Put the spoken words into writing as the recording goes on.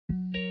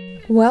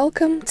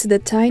Welcome to the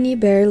Tiny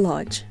Bear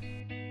Lodge.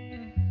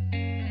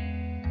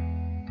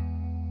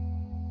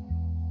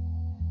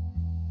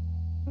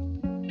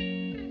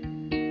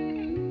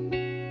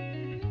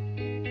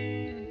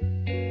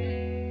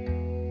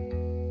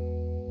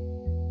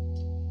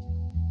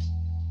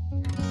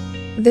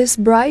 This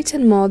bright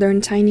and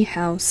modern tiny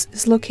house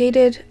is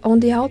located on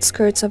the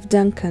outskirts of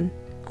Duncan,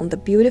 on the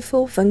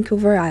beautiful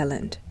Vancouver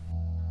Island.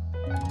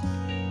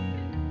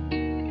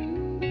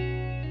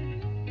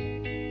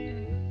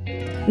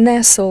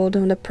 Nestled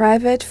on a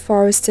private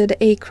forested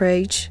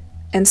acreage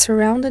and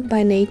surrounded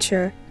by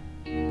nature,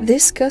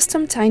 this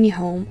custom tiny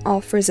home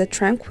offers a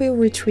tranquil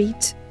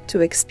retreat to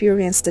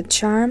experience the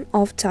charm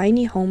of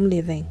tiny home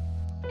living.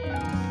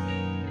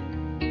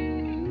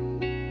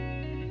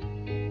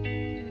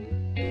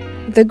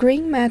 The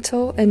green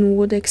metal and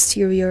wood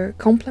exterior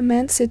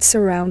complements its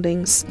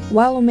surroundings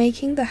while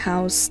making the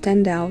house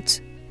stand out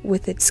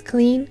with its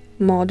clean,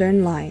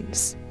 modern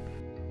lines.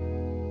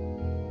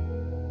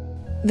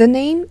 The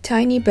name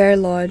Tiny Bear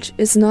Lodge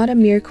is not a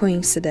mere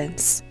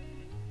coincidence.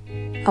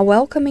 A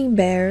welcoming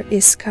bear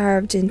is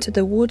carved into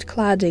the wood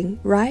cladding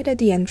right at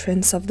the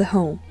entrance of the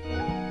home,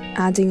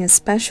 adding a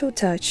special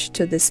touch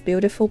to this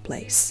beautiful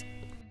place.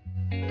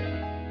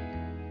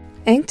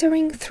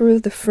 Entering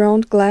through the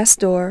front glass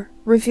door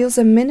reveals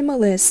a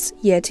minimalist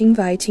yet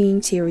inviting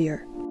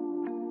interior.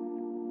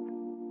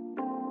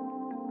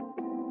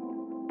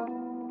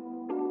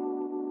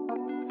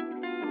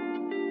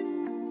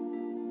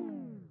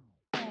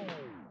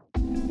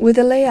 With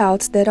a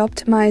layout that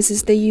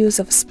optimizes the use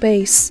of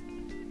space,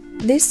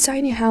 this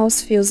tiny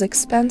house feels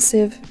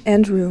expansive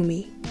and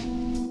roomy.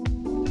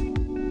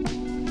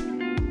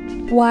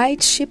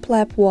 Wide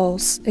shiplap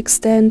walls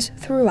extend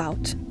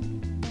throughout,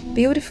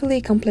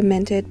 beautifully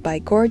complemented by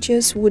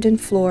gorgeous wooden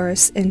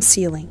floors and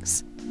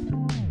ceilings.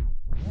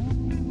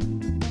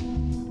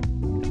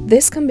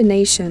 This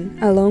combination,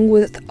 along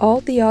with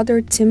all the other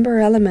timber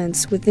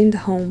elements within the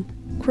home,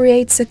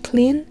 creates a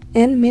clean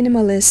and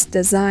minimalist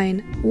design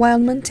while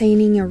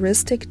maintaining a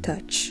rustic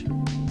touch.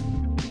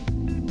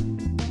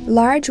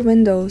 Large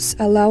windows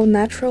allow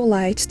natural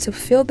light to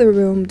fill the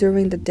room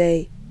during the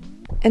day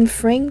and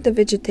frame the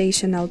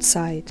vegetation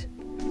outside,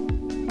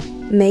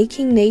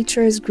 making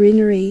nature's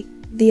greenery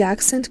the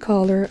accent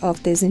color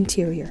of this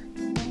interior.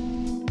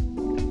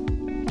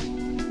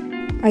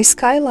 A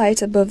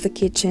skylight above the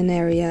kitchen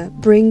area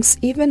brings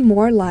even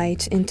more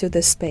light into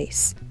the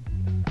space,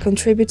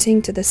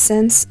 contributing to the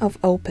sense of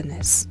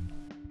openness.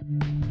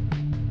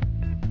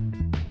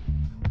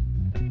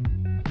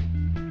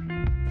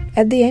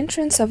 At the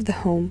entrance of the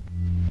home,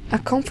 a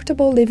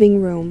comfortable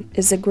living room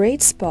is a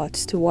great spot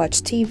to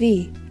watch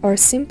TV or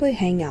simply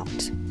hang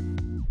out.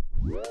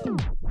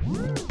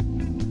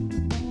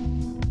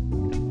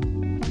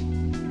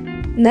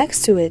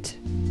 Next to it,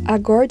 a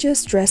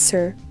gorgeous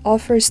dresser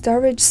offers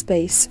storage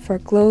space for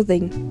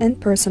clothing and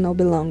personal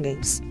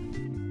belongings.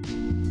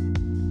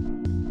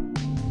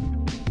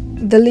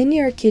 The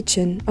linear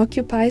kitchen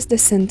occupies the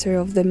center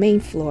of the main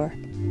floor,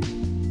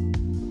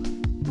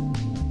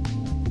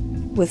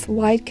 with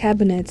wide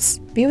cabinets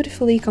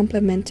beautifully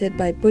complemented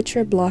by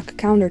butcher block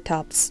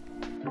countertops,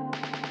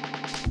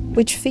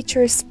 which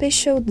feature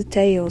special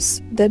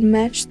details that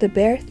match the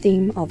bear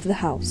theme of the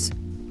house.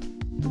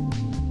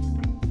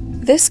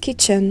 This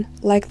kitchen,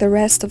 like the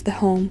rest of the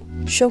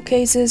home,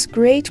 showcases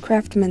great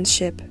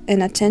craftsmanship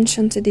and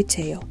attention to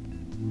detail,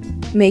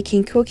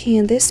 making cooking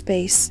in this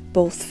space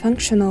both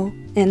functional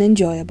and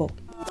enjoyable.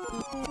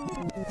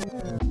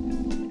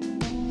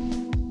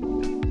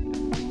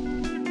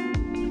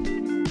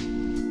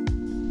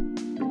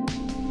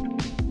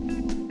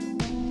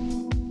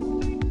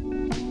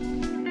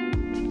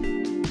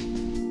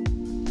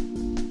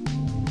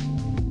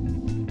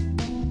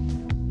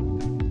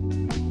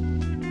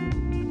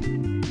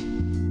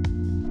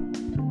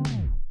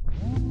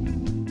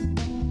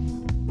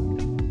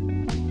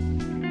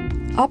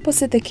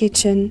 Opposite the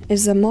kitchen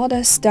is a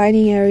modest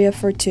dining area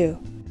for two.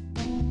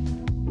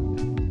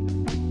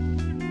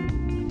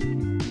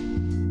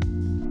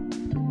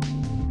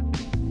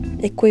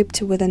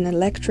 Equipped with an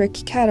electric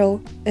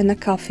kettle and a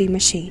coffee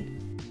machine.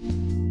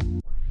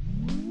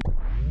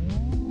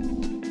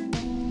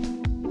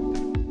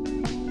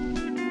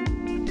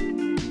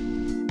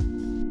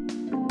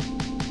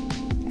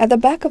 At the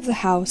back of the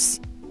house,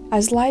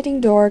 a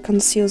sliding door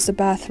conceals the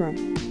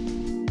bathroom.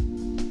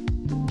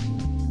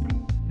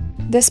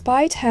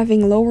 Despite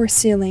having lower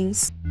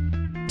ceilings,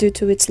 due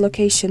to its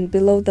location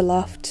below the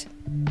loft,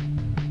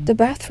 the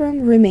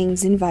bathroom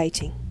remains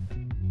inviting.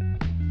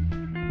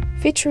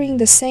 Featuring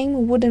the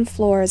same wooden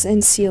floors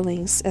and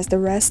ceilings as the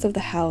rest of the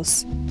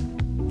house,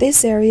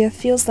 this area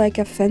feels like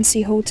a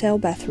fancy hotel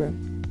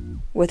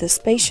bathroom, with a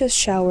spacious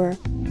shower,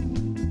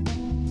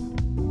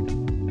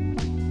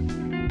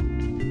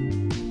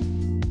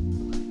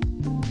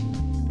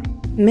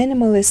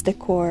 minimalist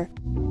decor,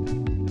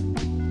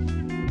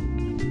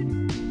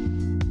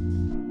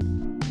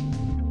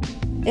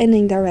 and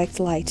indirect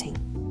lighting.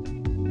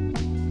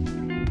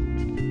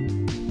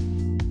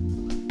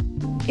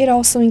 It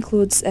also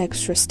includes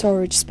extra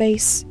storage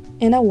space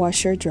and a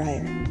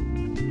washer-dryer.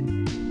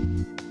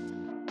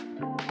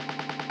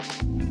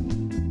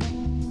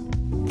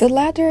 The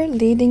ladder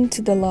leading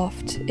to the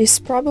loft is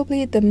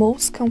probably the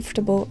most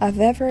comfortable I've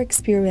ever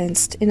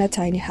experienced in a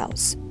tiny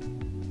house.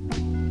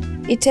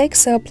 It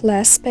takes up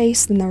less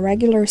space than a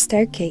regular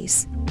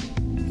staircase,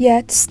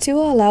 yet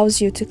still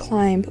allows you to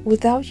climb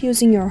without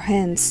using your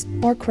hands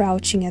or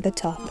crouching at the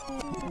top.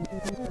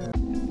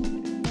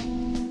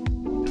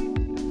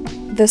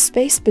 The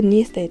space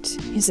beneath it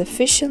is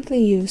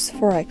efficiently used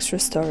for extra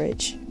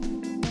storage.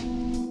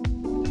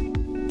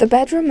 The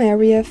bedroom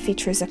area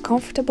features a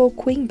comfortable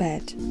queen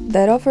bed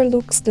that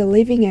overlooks the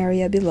living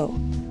area below.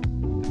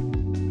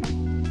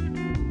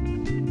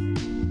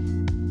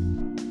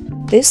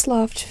 This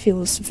loft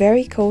feels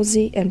very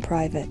cozy and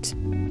private.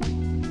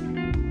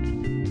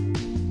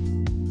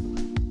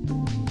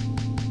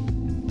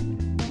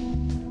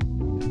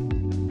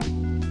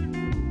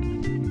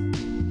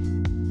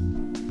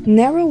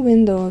 Narrow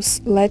windows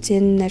let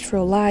in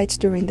natural light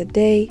during the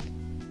day,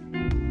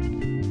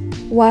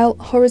 while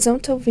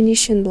horizontal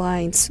Venetian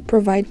blinds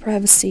provide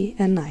privacy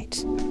at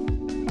night.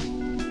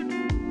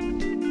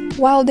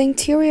 While the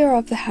interior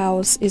of the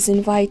house is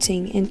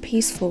inviting and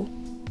peaceful,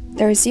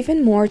 there is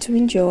even more to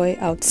enjoy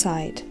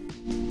outside.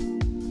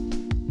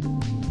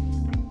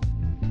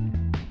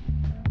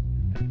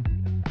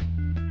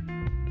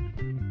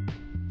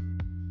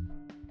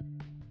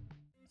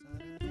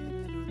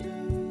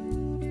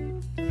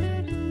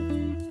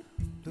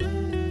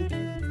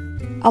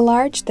 A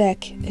large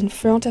deck in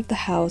front of the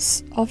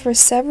house offers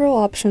several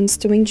options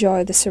to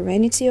enjoy the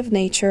serenity of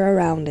nature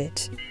around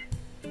it.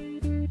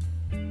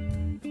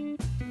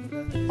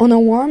 On a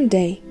warm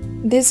day,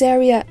 this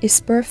area is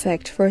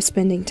perfect for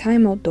spending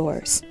time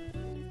outdoors.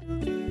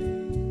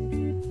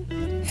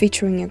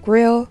 Featuring a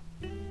grill,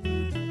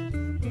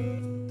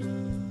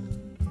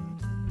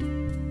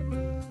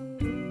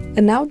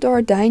 an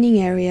outdoor dining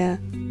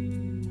area,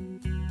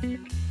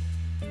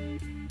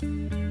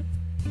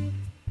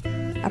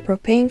 a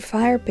propane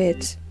fire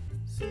pit,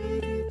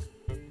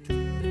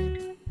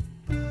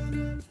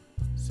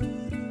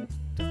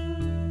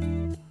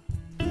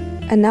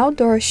 an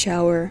outdoor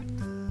shower,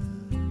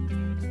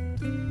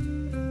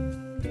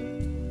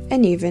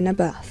 and even a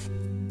bath.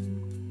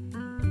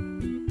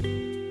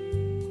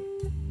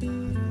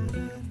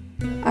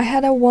 I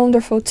had a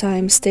wonderful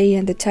time staying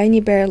at the Tiny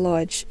Bear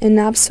Lodge and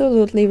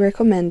absolutely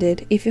recommend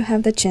it if you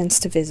have the chance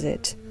to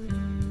visit.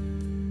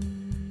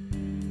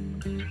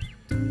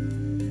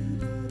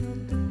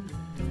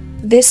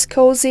 This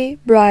cozy,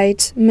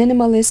 bright,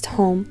 minimalist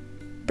home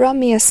brought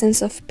me a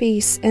sense of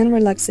peace and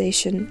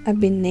relaxation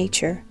amid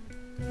nature,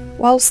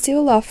 while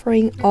still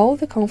offering all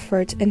the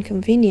comfort and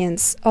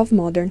convenience of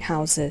modern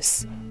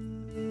houses.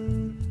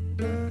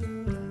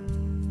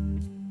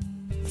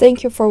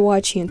 Thank you for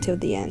watching until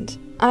the end.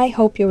 I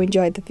hope you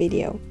enjoyed the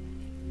video.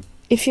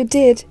 If you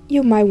did,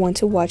 you might want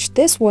to watch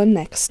this one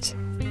next.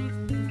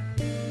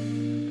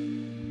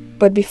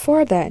 But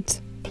before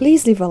that,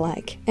 please leave a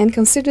like and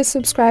consider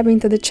subscribing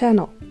to the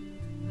channel.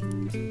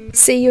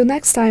 See you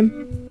next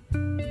time!